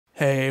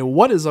Hey,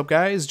 what is up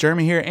guys?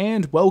 Jeremy here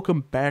and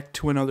welcome back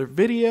to another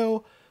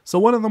video. So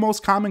one of the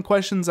most common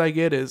questions I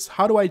get is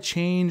how do I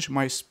change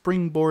my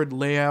springboard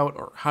layout,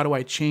 or how do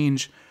I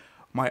change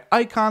my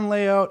icon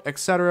layout,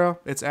 etc.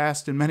 It's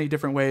asked in many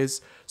different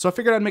ways. So I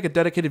figured I'd make a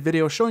dedicated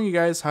video showing you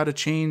guys how to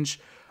change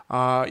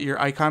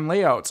your icon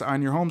layouts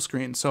on your home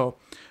screen. So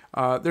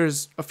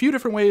there's a few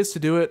different ways to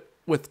do it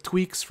with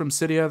tweaks from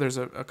Cydia. There's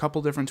a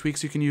couple different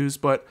tweaks you can use,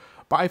 but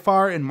by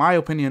far, in my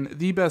opinion,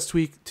 the best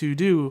tweak to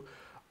do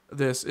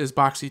this is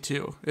Boxy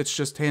 2. It's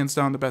just hands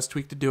down the best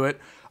tweak to do it,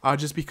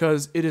 just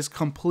because it is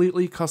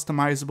completely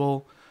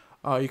customizable.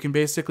 You can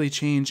basically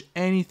change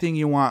anything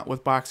you want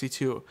with Boxy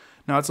 2.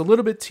 Now it's a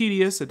little bit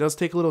tedious. It does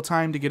take a little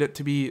time to get it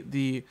to be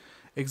the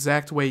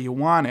exact way you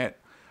want it,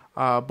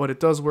 but it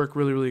does work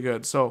really, really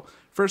good. So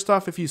first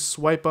off, if you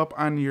swipe up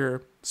on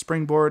your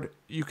springboard,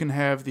 you can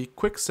have the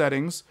quick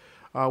settings,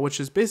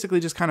 which is basically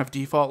just kind of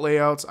default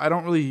layouts. I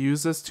don't really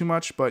use this too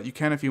much, but you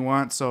can if you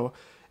want. So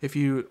if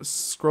you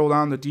scroll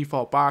down the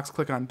default box,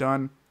 click on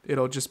done,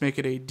 it'll just make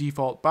it a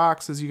default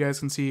box. As you guys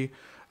can see,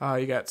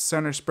 you got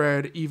center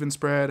spread, even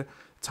spread,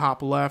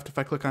 top left. If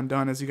I click on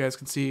done, as you guys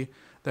can see,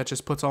 that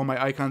just puts all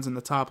my icons in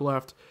the top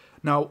left.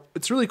 Now,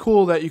 it's really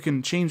cool that you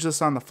can change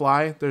this on the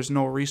fly. There's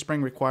no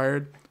respring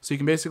required. So you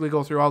can basically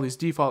go through all these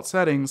default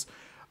settings,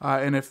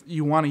 and if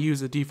you want to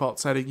use a default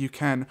setting, you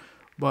can.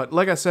 But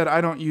like I said, I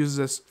don't use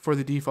this for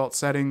the default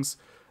settings,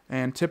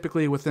 and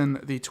typically within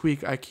the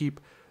tweak, I keep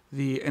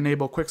the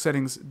enable quick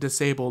settings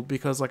disabled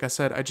because, like I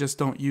said, I just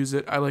don't use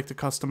it. I like to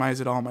customize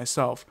it all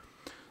myself.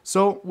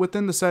 So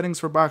within the settings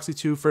for Boxy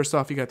 2, first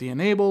off, you got the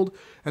enabled,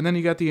 and then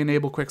you got the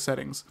enable quick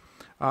settings.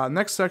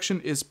 Next section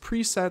is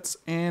presets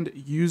and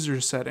user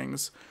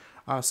settings.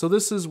 So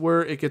this is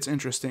where it gets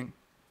interesting.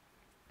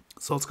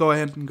 So let's go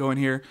ahead and go in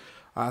here.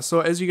 So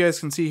as you guys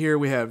can see here,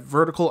 we have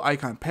vertical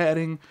icon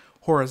padding,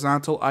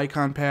 horizontal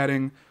icon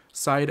padding,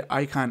 side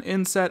icon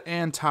inset,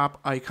 and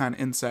top icon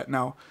inset.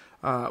 Now,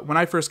 when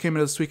I first came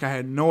into this tweak, I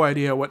had no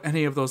idea what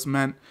any of those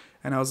meant,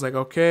 and I was like,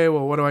 okay,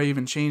 well, what do I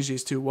even change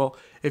these to? Well,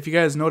 if you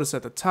guys notice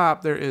at the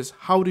top, there is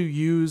how to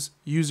use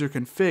user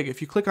config.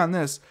 If you click on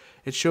this,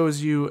 it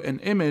shows you an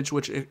image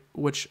which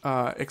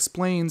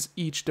explains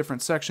each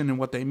different section and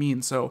what they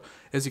mean. So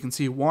as you can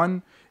see,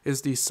 1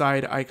 is the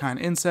side icon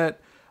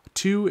inset,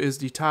 2 is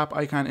the top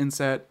icon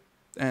inset,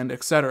 and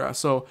etc.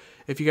 So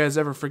if you guys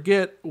ever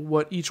forget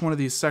what each one of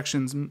these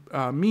sections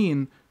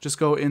mean, just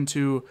go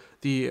into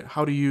the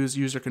how to use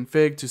user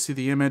config to see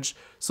the image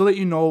so that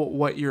you know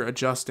what you're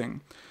adjusting.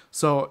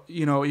 So,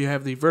 you know, you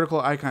have the vertical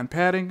icon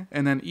padding,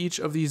 and then each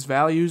of these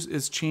values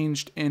is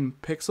changed in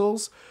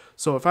pixels.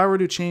 So if I were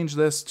to change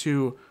this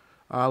to,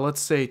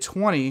 let's say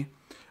 20,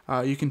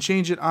 you can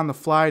change it on the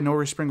fly, no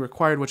respring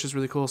required, which is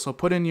really cool. So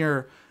put in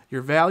your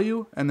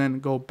value and then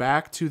go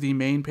back to the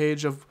main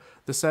page of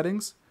the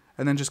settings,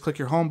 and then just click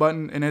your home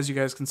button, and as you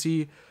guys can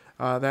see,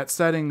 that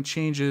setting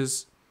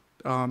changes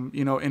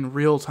you know, in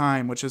real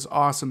time, which is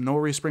awesome. No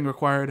respring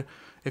required.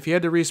 If you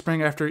had to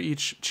respring after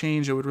each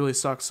change, it would really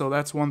suck. So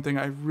that's one thing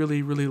I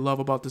really, really love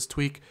about this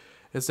tweak,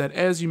 is that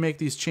as you make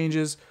these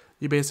changes,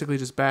 you basically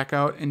just back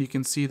out and you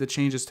can see the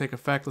changes take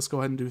effect. Let's go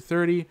ahead and do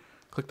 30,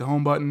 click the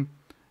home button,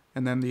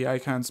 and then the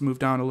icons move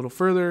down a little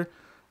further.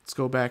 Let's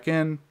go back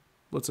in.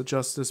 Let's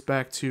adjust this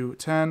back to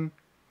 10.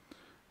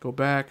 Go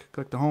back,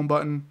 click the home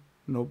button,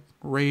 and it'll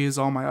raise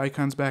all my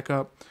icons back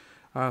up.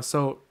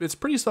 So it's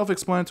pretty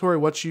self-explanatory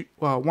once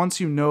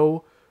you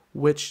know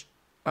which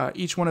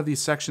each one of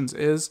these sections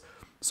is.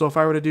 So if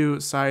I were to do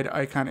side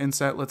icon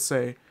inset, let's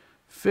say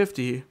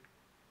 50,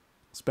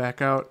 let's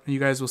back out, and you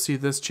guys will see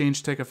this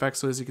change take effect.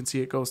 So as you can see,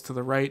 it goes to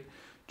the right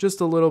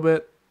just a little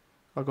bit.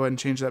 I'll go ahead and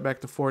change that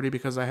back to 40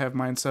 because I have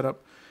mine set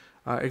up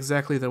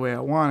exactly the way I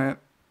want it.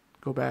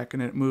 Go back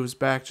and it moves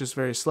back just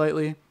very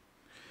slightly.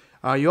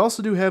 You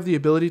also do have the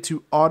ability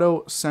to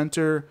auto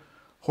center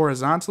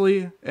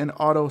horizontally and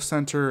auto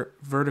center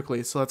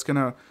vertically. So that's going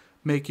to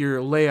make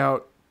your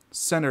layout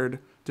centered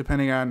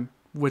depending on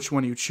which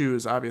one you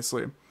choose,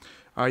 obviously.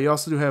 You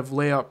also do have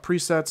layout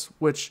presets,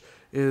 which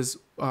is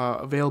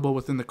available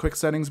within the quick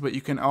settings, but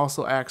you can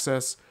also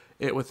access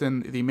it within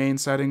the main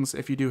settings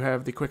if you do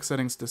have the quick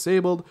settings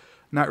disabled.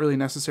 Not really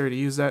necessary to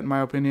use that in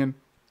my opinion.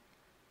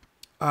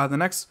 The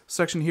next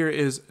section here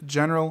is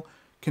general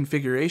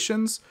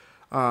configurations,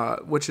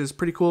 which is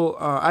pretty cool.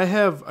 I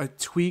have a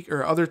tweak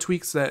or other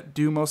tweaks that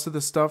do most of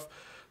this stuff,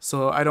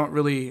 so I don't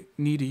really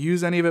need to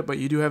use any of it, but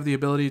you do have the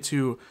ability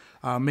to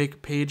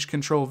make page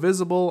control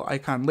visible,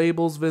 icon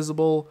labels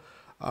visible,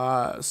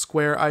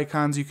 square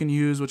icons you can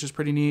use, which is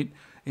pretty neat,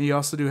 and you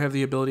also do have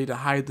the ability to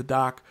hide the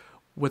dock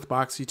with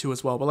Boxy 2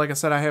 as well. But like I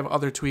said, I have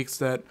other tweaks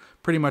that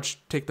pretty much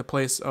take the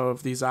place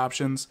of these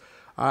options.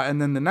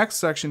 And then the next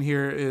section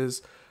here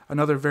is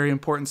another very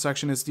important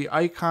section, is the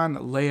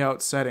icon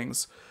layout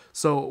settings.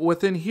 So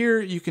within here,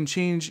 you can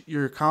change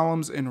your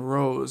columns and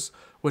rows,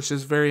 which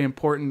is very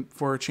important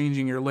for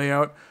changing your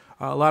layout.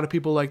 A lot of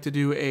people like to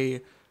do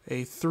a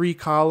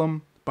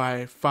 3-column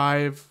by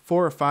 4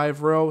 or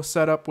 5 row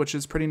setup, which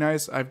is pretty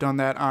nice. I've done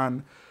that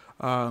on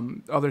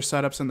other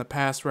setups in the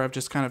past where I've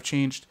just kind of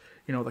changed,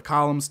 you know, the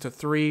columns to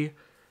 3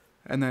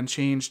 and then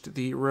changed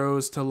the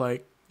rows to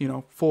like,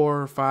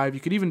 4 or 5.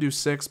 You could even do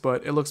 6,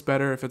 but it looks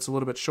better if it's a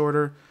little bit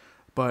shorter.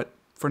 But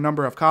for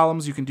number of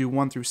columns, you can do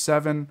 1 through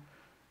 7,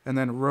 and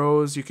then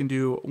rows, you can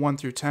do 1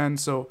 through 10.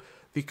 So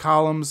the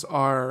columns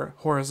are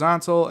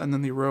horizontal, and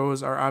then the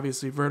rows are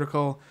obviously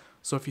vertical.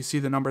 So if you see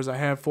the numbers I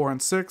have, 4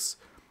 and 6,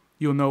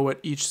 you'll know what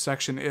each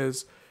section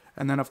is.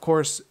 And then, of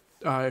course,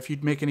 if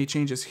you'd make any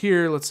changes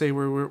here, let's say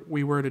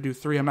we were to do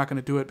 3, I'm not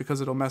going to do it because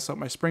it'll mess up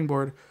my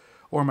springboard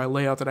or my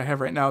layout that I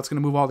have right now. It's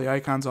going to move all the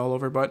icons all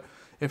over. But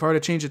if I were to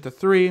change it to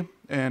 3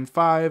 and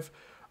 5,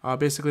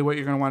 basically what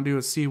you're going to want to do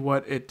is see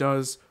what it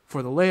does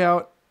for the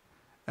layout,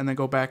 and then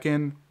go back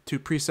in to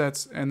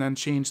presets and then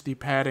change the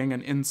padding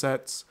and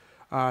insets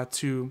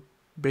to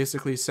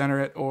basically center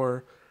it,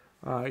 or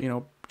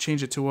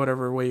change it to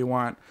whatever way you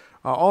want.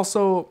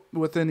 Also,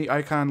 within the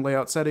icon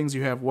layout settings,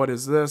 you have what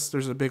is this.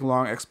 There's a big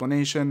long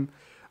explanation,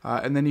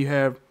 and then you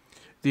have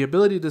the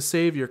ability to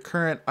save your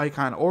current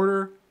icon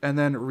order and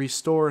then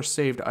restore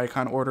saved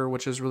icon order,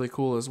 which is really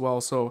cool as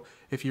well. So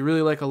if you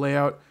really like a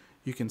layout,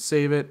 you can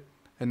save it,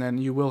 and then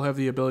you will have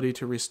the ability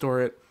to restore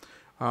it.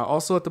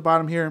 Also at the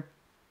bottom here,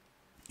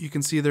 you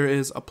can see there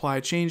is apply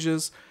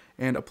changes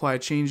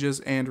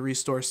and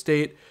restore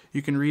state.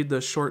 You can read the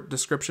short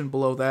description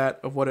below that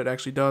of what it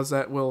actually does.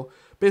 That will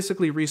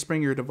basically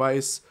respring your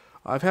device.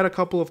 I've had a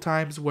couple of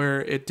times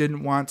where it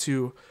didn't want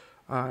to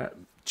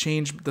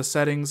change the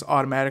settings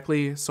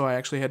automatically, so I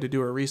actually had to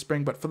do a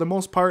respring. But for the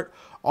most part,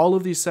 all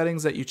of these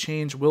settings that you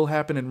change will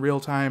happen in real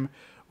time,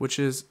 which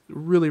is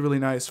really, really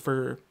nice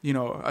for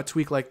a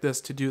tweak like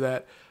this to do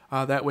that.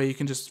 That way you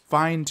can just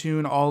fine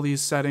tune all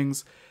these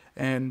settings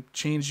and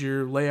change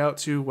your layout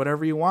to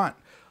whatever you want.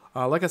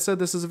 Like I said,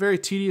 this is a very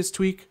tedious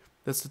tweak.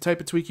 That's the type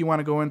of tweak you want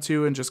to go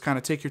into and just kind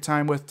of take your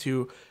time with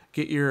to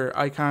get your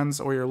icons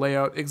or your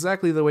layout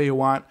exactly the way you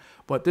want.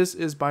 But this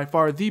is by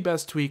far the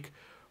best tweak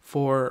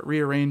for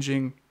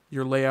rearranging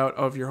your layout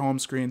of your home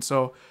screen.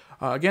 So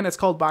again, it's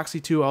called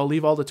Boxy 2. I'll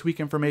leave all the tweak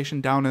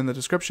information down in the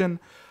description.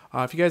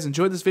 If you guys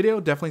enjoyed this video,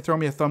 definitely throw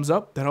me a thumbs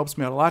up. That helps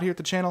me out a lot here at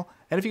the channel.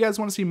 And if you guys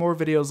want to see more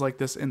videos like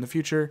this in the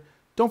future,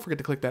 don't forget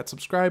to click that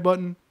subscribe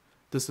button.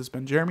 This has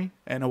been Jeremy,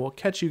 and I will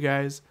catch you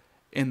guys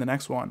in the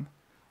next one.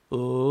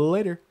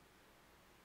 Later.